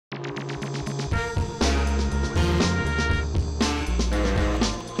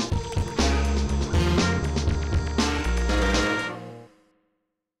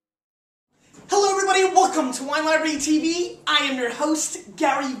Welcome to Wine Library TV. I am your host,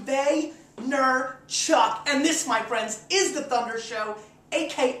 Gary Vaynerchuk. And this, my friends, is the Thunder Show,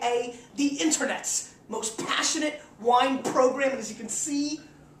 aka the internet's most passionate wine program. And as you can see,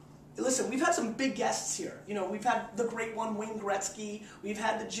 listen, we've had some big guests here. You know, we've had the great one, Wayne Gretzky. We've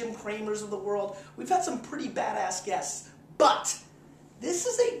had the Jim Kramers of the world. We've had some pretty badass guests. But this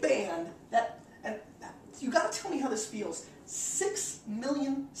is a band that, and you gotta tell me how this feels. 6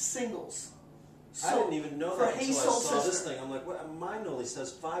 million singles. So I didn't even know that until I saw Sister. this thing. I'm like, what? Mine only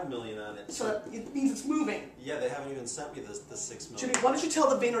says 5 million on it. So it means it's moving. Yeah, they haven't even sent me the 6 million. Jimmy, why don't you tell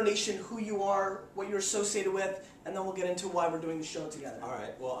the Vayner Nation who you are, what you're associated with, and then we'll get into why we're doing the show together. All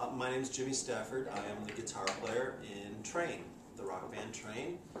right. Well, my name's Jimmy Stafford. I am the guitar player in Train, the rock band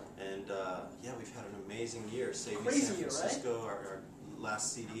Train. And yeah, we've had an amazing year. Save Me San Francisco, right? Our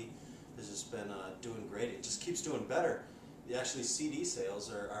last CD has just been doing great. It just keeps doing better. Actually, CD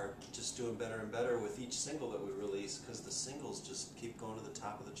sales are just doing better and better with each single that we release because the singles just keep going to the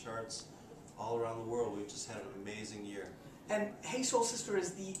top of the charts all around the world. We've just had an amazing year. And Hey Soul Sister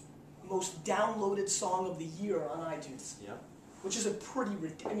is the most downloaded song of the year on iTunes. Yeah. Which is a pretty,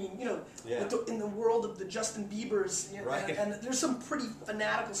 I mean, you know, yeah. In the world of the Justin Biebers, you know, right. and there's some pretty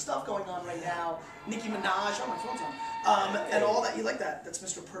fanatical stuff going on right now. Nicki Minaj, oh, my phone's on, and all that. You like that? That's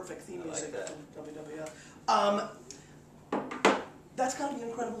Mr. Perfect theme music from WWF. That's got to be an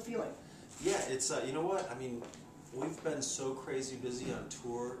incredible feeling. Yeah, it's, you know what, I mean, we've been so crazy busy on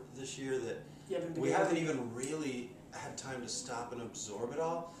tour this year that we haven't even really had time to stop and absorb it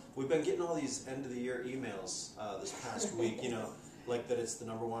all. We've been getting all these end-of-the-year emails this past week, you know, like that it's the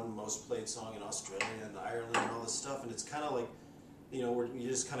 #1 most played song in Australia and Ireland and all this stuff, and it's kind of like, you know, you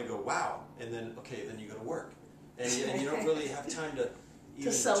just kind of go, wow, and then, okay, then you go to work. And you don't really have time to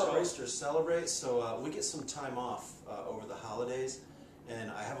even toast or celebrate, so we get some time off over the holidays,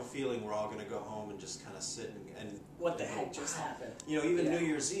 and I have a feeling we're all going to go home and just kind of sit and what the heck just happened? You know, even New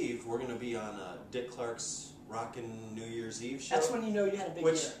Year's Eve, we're going to be on Dick Clark's Rockin' New Year's Eve show. That's when you know you had a big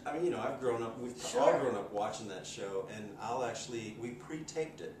year. I mean, you know, we've all grown up watching that show, and we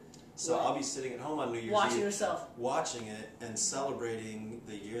pre-taped it. So I'll be sitting at home on New Year's Eve, watching it and celebrating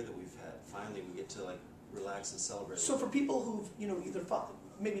the year that we've had. Finally, we get to like relax and celebrate. So for people who've, you know, either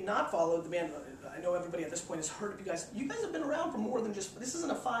maybe not followed the band, I know everybody at this point has heard of you guys. You guys have been around for more than just, this isn't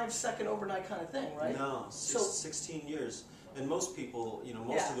a 5-second overnight kind of thing, right? No, 16 years. And most people, you know,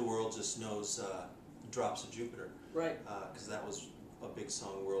 most of the world just knows Drops of Jupiter. Right. Because that was a big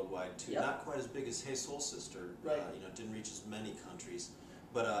song worldwide too. Yep. Not quite as big as Hey Soul Sister. Right. You know, didn't reach as many countries.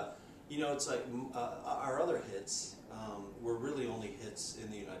 But, you know, it's like our other hits were really only hits in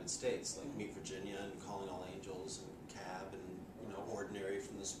the United States, like Meet Virginia and Calling All Angels and Cab and, you know, Ordinary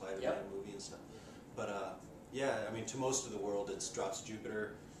from the Spider-Man movie and stuff. But, yeah, I mean, to most of the world, it's Drops of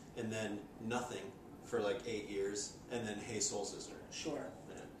Jupiter and then Nothing for like 8 years and then Hey Soul Sister. Sure.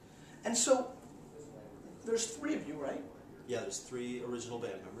 Yeah. And so, there's 3 of you, right? Yeah, there's 3 original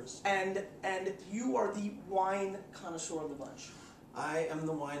band members. And you are the wine connoisseur of the bunch. I am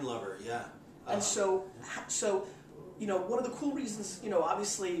the wine lover, yeah. And so, you know, one of the cool reasons, you know,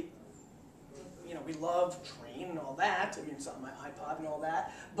 obviously, you know, we love Train and all that. I mean, it's on my iPod and all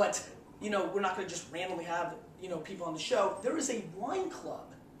that. But, you know, we're not going to just randomly have, you know, people on the show. There is a wine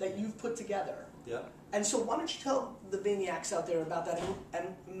club that you've put together. Yeah. And so why don't you tell the Vayniacs out there about that?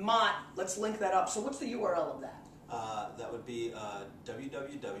 And Mott, let's link that up. So what's the URL of that? That would be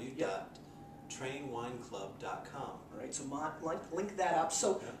www.trainwineclub.com. All right, so Mott, link that up.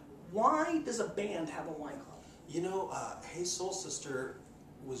 So why does a band have a wine club? You know, Hey Soul Sister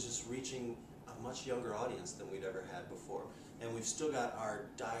was just reaching a much younger audience than we'd ever had before. And we've still got our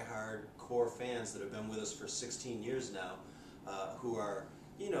diehard core fans that have been with us for 16 years now, who are,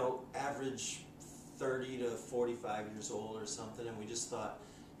 you know, average 30 to 45 years old or something, and we just thought,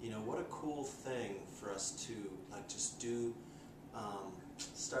 you know, what a cool thing for us to like just do,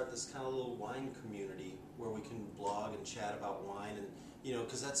 start this kind of little wine community where we can blog and chat about wine, and you know,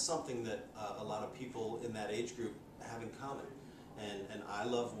 because that's something that a lot of people in that age group have in common. And I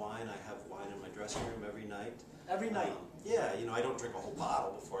love wine. I have wine in my dressing room every night. Every night? Yeah, you know, I don't drink a whole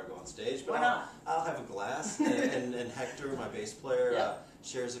bottle before I go on stage, but why not? I'll have a glass, and Hector, my bass player,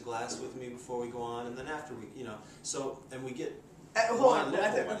 shares a glass with me before we go on, and then after we, you know, so, and we get hold on,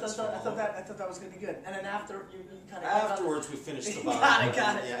 I thought that was going to be good. And then after, you kind of... Afterwards, we finish the bottle.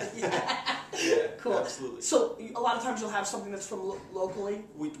 got it. Yeah. Cool. Absolutely. So, a lot of times you'll have something that's from locally?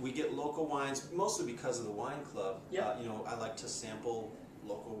 We get local wines, mostly because of the wine club. Yep. You know, I like to sample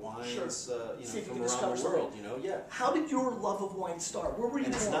local wines audience, See if you from can around discover the world. something. Yeah. How did your love of wine start? Where were you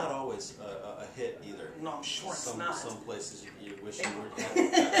And it's born? not always a hit either. No, I'm sure it's not. Some places you wish you would have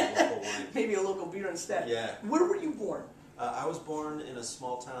local wine. Maybe a local beer instead. Yeah. Where were you born? I was born in a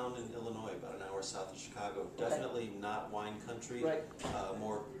small town in Illinois, about an hour south of Chicago. Okay. Definitely not wine country. Right.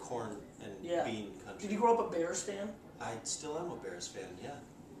 More corn and bean country. Did you grow up a Bears fan? I still am a Bears fan. Yeah.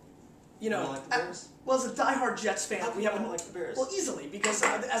 You know, don't like the Bears? Well, as a diehard Jets fan, How we come have you don't like the Bears? Well, easily, because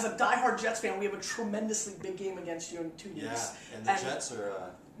as a diehard Jets fan, we have a tremendously big game against you in 2 weeks. Yeah, and the Jets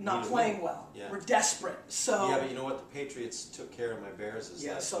are not playing well. Yeah. We're desperate. So yeah, but you know what? The Patriots took care of my Bears.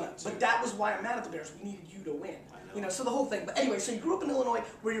 But that was why I'm mad at the Bears. We needed you to win. I know. So the whole thing. But anyway, so you grew up in Illinois.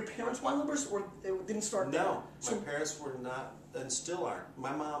 Were your parents wine lovers, or they didn't start there? No, my parents were not, and still aren't.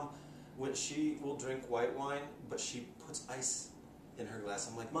 My mom, when she will drink white wine, but she puts ice in her glass.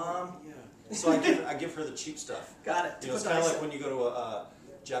 I'm like, Mom. Yeah. So I give her the cheap stuff. Got it. It's kind of like when you go to a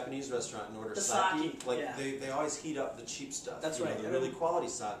Japanese restaurant and order sake. Like they always heat up the cheap stuff. That's right. The really quality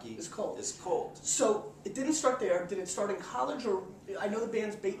sake is cold. So it didn't start there. Did it start in college, or I know the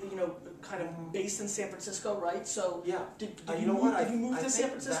band's kind of based in San Francisco, right? So yeah. Did you move to San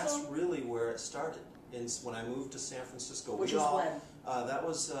Francisco? That's really where it started. When I moved to San Francisco, which was when? That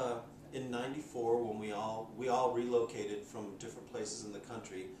was in '94 when we all relocated from different places in the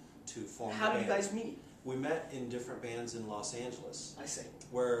country to form. How did you guys meet? We met in different bands in Los Angeles. I see.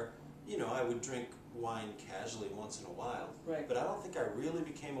 Where, I would drink wine casually once in a while. Right. But I don't think I really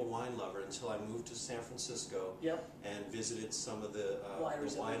became a wine lover until I moved to San Francisco. Yep. And visited some of the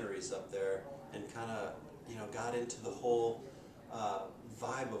wineries up there, and kind of, got into the whole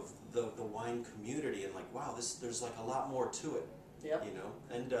vibe of the wine community, and like, wow, there's like a lot more to it. Yep.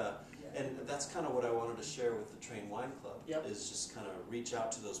 And that's kind of what I wanted to share with the Train Wine Club. Yep. Is just kind of reach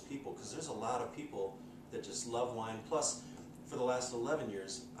out to those people, because there's a lot of people that just love wine. Plus, for the last 11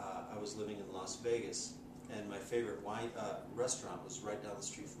 years, I was living in Las Vegas, and my favorite wine restaurant was right down the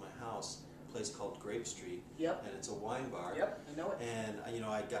street from my house, a place called Grape Street. Yep. And it's a wine bar. Yep, I know it. And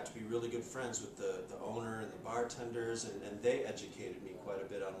I got to be really good friends with the owner and the bartenders, and they educated me quite a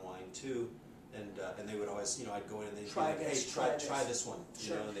bit on wine too. And they would always, I'd go in and they'd be like, hey, try this one.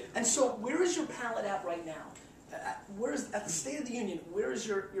 Sure. And so where is your palate at right now? At the State of the Union, where is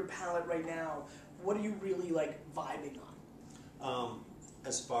your palate right now? What are you really like vibing on?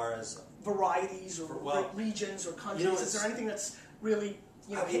 As far as varieties or regions or countries, is there anything that's really,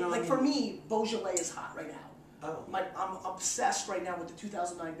 for me, Beaujolais is hot right now. Oh. I'm obsessed right now with the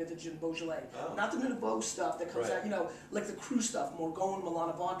 2009 vintage in Beaujolais. Oh. Not the Nouveau stuff that comes out, like the Cru stuff, Morgon, Milan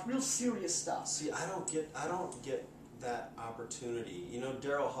Avant, real serious stuff. See, I don't get that opportunity.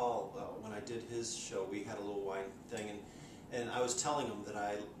 Daryl Hall, when I did his show, we had a little wine thing, and I was telling him that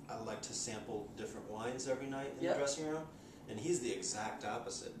I like to sample different wines every night in the dressing room, and he's the exact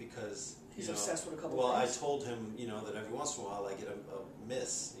opposite, because he's obsessed with a couple of things. I told him, that every once in a while I get a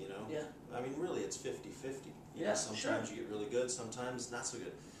miss, Yeah. I mean, really, it's 50-50. Sometimes you get really good, sometimes not so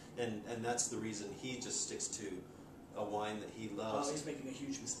good. And that's the reason he just sticks to a wine that he loves. Oh, he's making a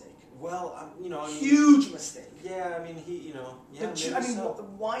huge mistake. Well, huge mistake. Yeah, I mean,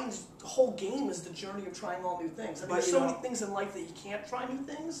 wine's whole game is the journey of trying all new things. I mean, there's so many things in life that you can't try new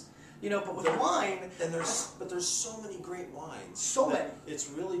things. But with wine, but there's so many great wines. So many. It's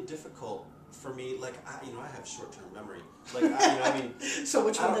really difficult for me. Like I have short-term memory. Like So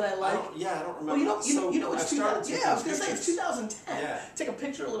which one did I like? I don't remember. Well, it's 2000. Yeah, I was gonna say it's 2010. Yeah. Take a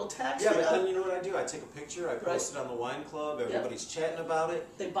picture, a little text. Yeah, but then you know what I do? I take a picture. I post it on the wine club. Everybody's chatting about it.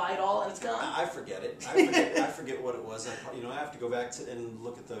 They buy it all and it's gone. I forget it. I forget what it was. I have to go back and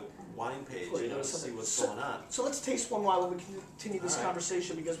look at the wine page to see what's going on. So let's taste one while we continue this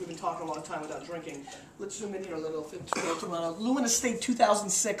conversation, because we've been talking a long time without drinking. Let's zoom in here a little. Lewin Estate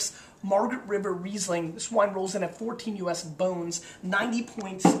 2006 Margaret River Riesling. This wine rolls in at 14 U.S. bones, 90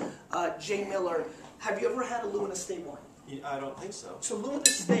 points. J. Miller. Have you ever had a Lewin Estate wine? I don't think so. So Lewin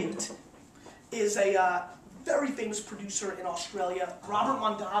Estate is a very famous producer in Australia. Robert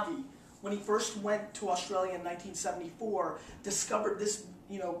Mondavi, when he first went to Australia in 1974, discovered this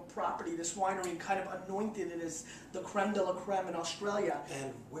property, this winery, and kind of anointed it as the creme de la creme in Australia.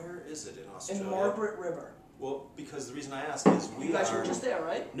 And where is it in Australia? In Margaret River. Well, because the reason I ask is you guys were just there,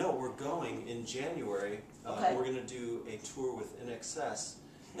 right? No, we're going in January. Okay. We're going to do a tour with In Excess,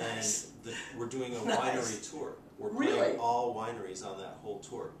 nice. And we're doing a winery tour. We're playing all wineries on that whole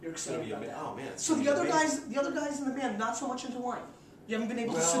tour. You're excited about that. Oh man! So the other guys in the band, not so much into wine. You haven't been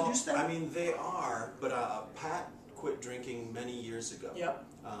able to seduce them. I mean, they are, but Pat quit drinking many years ago. Yep.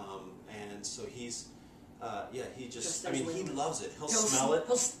 And so he's, he just I mean, he loves it. He'll smell it.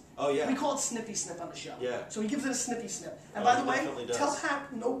 Oh yeah. We call it sniffy snip on the show. Yeah. So he gives it a sniffy snip. And Oh, by the he way, definitely does. tell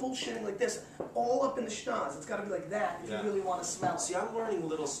Pat no bullshitting like this. All up in the schnoz. It's got to be like that if Yeah. you really want to smell it. See, I'm learning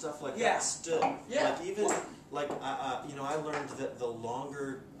little stuff like Yeah. that still. Yeah. Like even I learned that the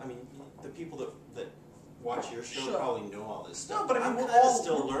longer, I mean, the people that watch your show Sure. probably know all this stuff. No, but I mean, I'm we're kinda all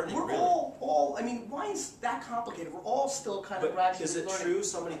still learning. We're really. all. I mean, wine's that complicated. We're all still kind of But gradually is it learning. true?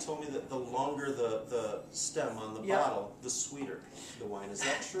 Somebody told me that the longer the stem on the Yeah. bottle, the sweeter the wine. Is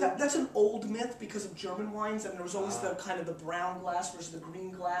that true? That's an old myth because of German wines, and there was always the kind of the brown glass versus the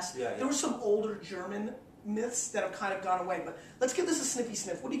green glass. Yeah, yeah. There were some older German myths that have kind of gone away. But let's give this a sniffy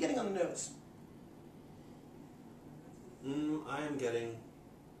sniff. What are you getting on the nose? I am getting.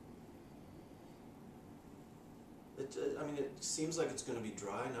 It seems like it's going to be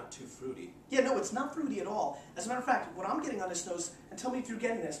dry, not too fruity. Yeah, no, it's not fruity at all. As a matter of fact, what I'm getting on this nose, and tell me if you're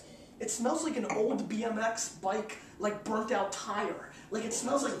getting this, it smells like an old BMX bike, like burnt out tire. Like it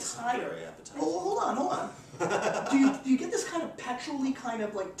smells like tire. Very appetizing. Oh, hold on. do you get this kind of petrol-y kind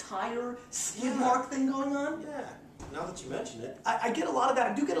of like tire skid mark thing going on? Yeah. Now that you mention it. I get a lot of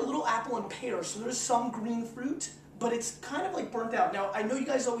that. I do get a little apple and pear, so there's some green fruit, but it's kind of like burnt out. Now, I know you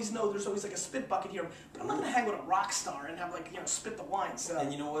guys always know there's always like a spit bucket here, but I'm not going to hang with a rock star and have spit the wine. So.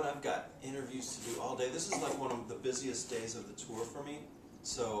 And you know what? I've got interviews to do all day. This is like one of the busiest days of the tour for me.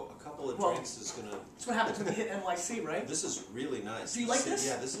 So a couple of drinks is going to... That's what happens when you hit NYC, right? This is really nice. Do you like this?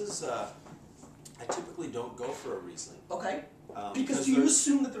 Yeah, this is... I typically don't go for a Riesling. Okay. Because do you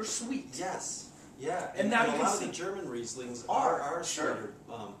assume that they're sweet? Yes. Yeah. And now you a can lot see. of the German Rieslings Are, are sure.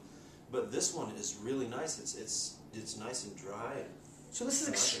 sweeter. But this one is really nice. It's nice and dry. So this is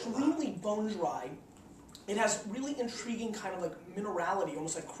I like it a lot. extremely bone dry. It has really intriguing kind of like minerality,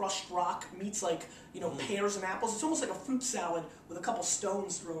 almost like crushed rock meets like, pears and apples. It's almost like a fruit salad with a couple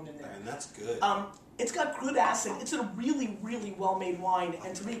stones thrown in there. And that's good. It's got good acid. It's a really, really well-made wine.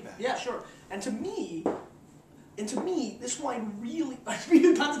 And to me, back. yeah, sure. And to me, this wine really, are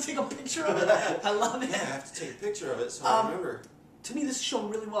you about to take a picture of it? I love it. Yeah, I have to take a picture of it so I remember. To me, this is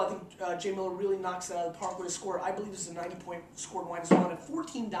shown really well. I think Jay Miller really knocks it out of the park with a score. I believe this is a 90-point scored wine as well. And at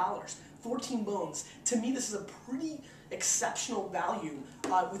 $14, 14 bones. To me, this is a pretty exceptional value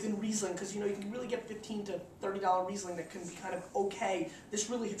within Riesling because you can really get $15 to $30 Riesling that can be kind of okay. This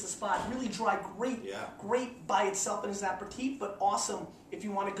really hits a spot. Really dry, great by itself and as an aperitif, but awesome if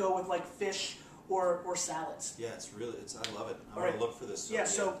you want to go with like fish or salads. Yeah, I love it. I'm All going right. to look for this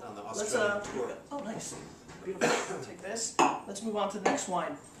on the let's Australian tour. Oh, nice. Beautiful. Take this. Let's move on to the next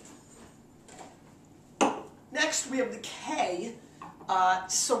wine. Next, we have the K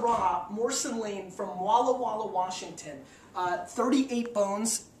Syrah Morrison Lane from Walla Walla, Washington. 38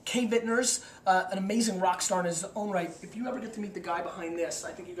 bones. K Vintners, an amazing rock star in his own right. If you ever get to meet the guy behind this,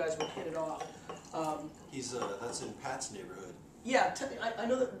 I think you guys would hit it off. That's in Pat's neighborhood. Yeah, I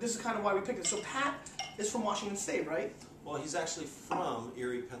know that this is kind of why we picked it. So Pat is from Washington State, right? Well, he's actually from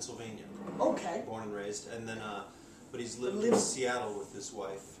Erie, Pennsylvania. Okay. Born and raised, and then, but he's lived in Seattle with his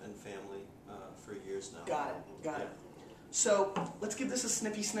wife and family for years now. Got it. So let's give this a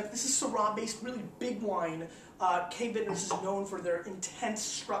sniffy sniff. This is Syrah-based, really big wine. K Vintners is known for their intense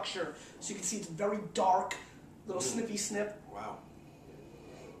structure. So you can see it's very dark, little sniffy sniff. Wow.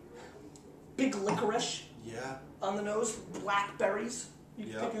 Big licorice Yeah. on the nose, blackberries. You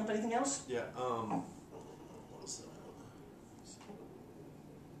Yeah. picking up anything else? Yeah.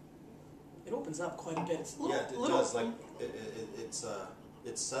 It opens up quite a bit. It's a little, Yeah, it does. Like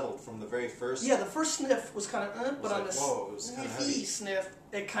it's settled from the very first. Yeah, the first sniff was kind of, but on this whoa, it was kind of heavy. sniff,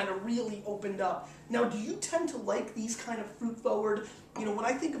 it kind of really opened up. Now, do you tend to like these kind of fruit forward? When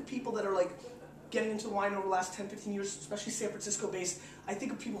I think of people that are like getting into wine over the last 10, 15 years, especially San Francisco based, I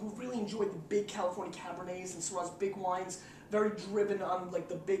think of people who really enjoyed the big California Cabernets and Syrah's big wines, very driven on like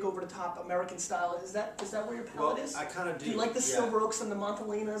the big over the top American style. Is that where your palate is? I kind of do. Do you like the Silver Oaks and the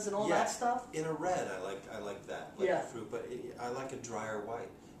Montelenas and all that stuff? In a red, I like that, the fruit, but I like a drier white.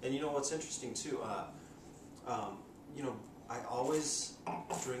 And you know what's interesting too? I always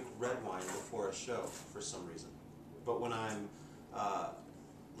drink red wine before a show for some reason, but when I'm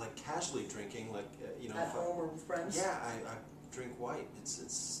like casually drinking, like at home or with friends. Yeah, I drink white.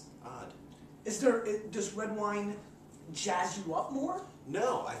 It's odd. Does red wine jazz you up more?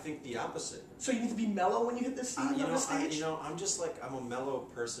 No, I think the opposite. So you need to be mellow when you hit this scene on the stage? I'm a mellow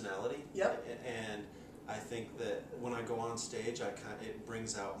personality. Yep. And I think that when I go on stage, it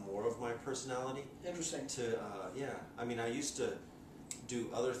brings out more of my personality. Interesting. I used to do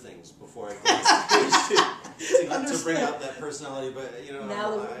other things before I go on stage to bring out that personality, but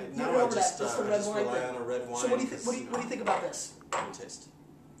now I just rely on a red wine. So what do you think about this? Let me taste.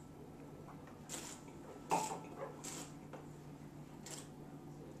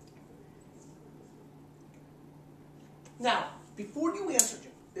 Now, before you answer,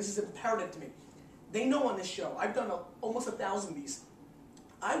 Jim, this is imperative to me. They know on this show, I've done almost 1,000 of these.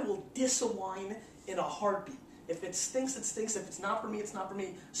 I will diss a wine in a heartbeat. If it stinks, it stinks. If it's not for me, it's not for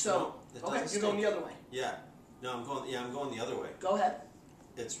me. So, no, okay, you're going the other way. Yeah. No, I'm going the other way. Go ahead.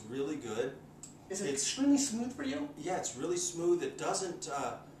 It's really good. Is it extremely smooth for you? Yeah, it's really smooth. It doesn't,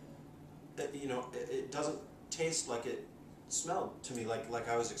 it doesn't taste like it smelled to me. Like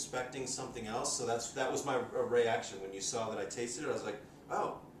I was expecting something else. So that was my reaction when you saw that I tasted it. I was like,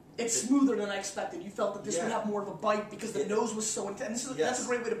 oh. It's smoother than I expected. You felt that this would have more of a bite because the nose was so intense. That's a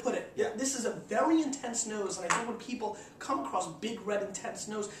great way to put it. Yeah. This is a very intense nose, and I think when people come across big, red, intense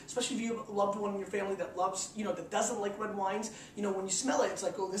nose, especially if you have a loved one in your family that loves, that doesn't like red wines, when you smell it, it's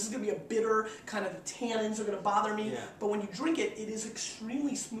like, oh, this is going to be a bitter, kind of the tannins are going to bother me. Yeah. But when you drink it, it is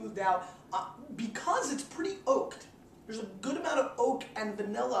extremely smoothed out because it's pretty oaked. There's a good amount of oak and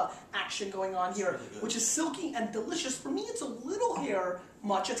vanilla action going on here, really which is silky and delicious. For me, it's a little hair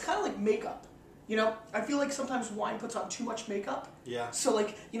much. It's kind of like makeup. I feel like sometimes wine puts on too much makeup. Yeah. So,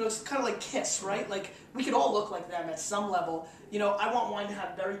 it's kind of like Kiss, right? Like, we could all look like them at some level. I want wine to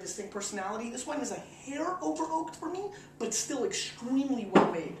have very distinct personality. This wine is a hair over-oaked for me, but it's still extremely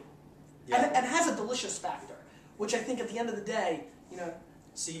well-made. Yeah. And has a delicious factor, which I think at the end of the day,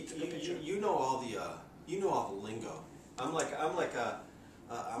 See, you know all the lingo. I'm like a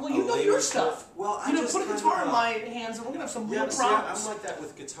your stuff. Well, I just put a guitar in my hands, and we're gonna have some real problems. I'm like that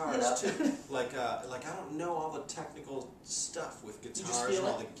with guitars too. Like I don't know all the technical stuff with guitars and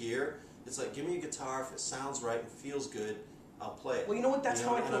all the gear. It's like, give me a guitar. If it sounds right and feels good, I'll play it. Well, you know what? That's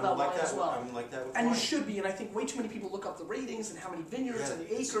how I feel about wine as well. I'm like that with wine. wine. You should be, and I think way too many people look up the ratings and how many vineyards and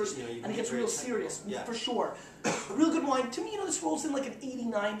the acres, and it gets real serious, for sure. Real good wine. To me, this rolls in like an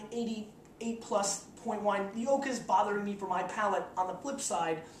 89, 88 plus point wine. The oak is bothering me for my palate. On the flip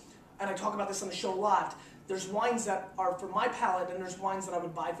side, and I talk about this on the show a lot, there's wines that are for my palate, and there's wines that I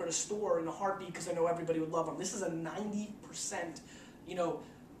would buy for the store in a heartbeat because I know everybody would love them. This is a 90%,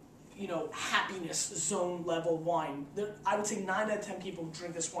 happiness zone level wine. I would say 9 out of 10 people who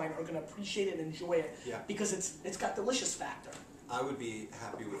drink this wine are going to appreciate it and enjoy it because it's got delicious factor. I would be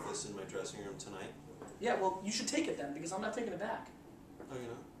happy with this in my dressing room tonight. Yeah, well, you should take it then because I'm not taking it back. Oh,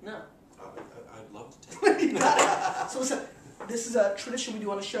 No. I'd love to take it. You got it. So listen, this is a tradition we do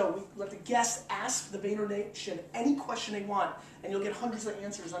on the show. We let the guests ask the Vayner Nation any question they want, and you'll get hundreds of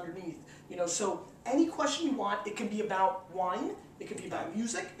answers underneath. So any question you want, it can be about wine, it can be about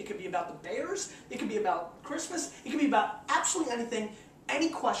music, it can be about the Bears, it can be about Christmas, it can be about absolutely anything. Any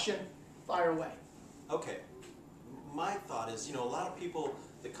question, fire away. Okay. My thought is, a lot of people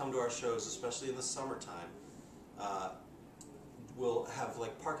that come to our shows, especially in the summertime, will have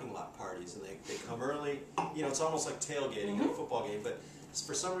parking lot parties, and they come early. It's almost like tailgating at a football game, but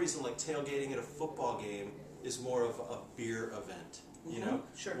for some reason, tailgating at a football game is more of a beer event.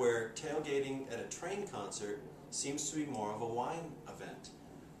 Sure. Where tailgating at a Train concert seems to be more of a wine event.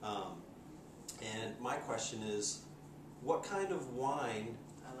 And my question is, what kind of wine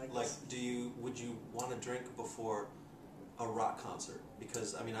would you want to drink before a rock concert?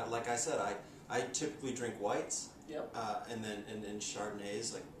 Because like I said, I typically drink whites. Yep. And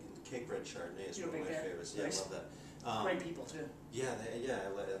Chardonnays, like Cake Red Chardonnay is one of my favorites. Yeah, nice. I love that. Great people too. Yeah,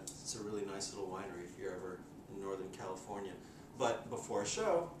 it's a really nice little winery if you're ever in Northern California. But before a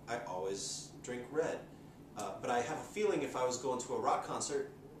show, I always drink red. But I have a feeling if I was going to a rock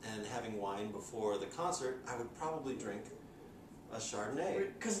concert and having wine before the concert, I would probably drink a Chardonnay.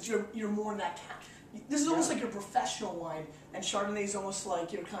 Because you're more in that this is almost like your professional wine, and Chardonnay is almost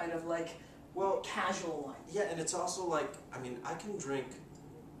like your kind of casual wine. Yeah, and it's also I can drink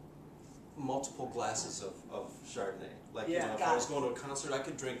multiple glasses of Chardonnay. If I was going to a concert, I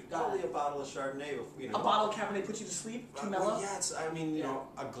could drink probably a bottle of Chardonnay. A bottle of Cabernet puts you to sleep? Too mellow? Yeah,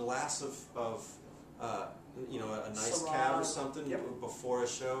 a glass of a nice Syrah. cab or something before a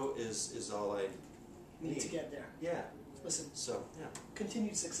show is all I need to get there. Yeah. Listen, yeah.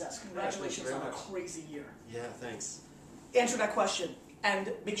 Continued success. Congratulations on a crazy year. Yeah, thanks. Answer that question.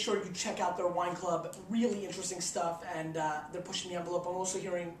 And make sure you check out their wine club. Really interesting stuff, and they're pushing the envelope. I'm also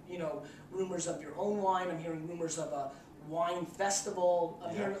hearing, rumors of your own wine. I'm hearing rumors of a wine festival.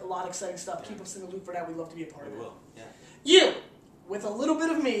 I'm hearing a lot of exciting stuff. Yeah. Keep us in the loop for that. We'd love to be a part of it. We will, yeah. You, with a little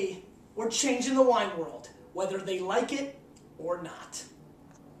bit of me, we're changing the wine world, whether they like it or not.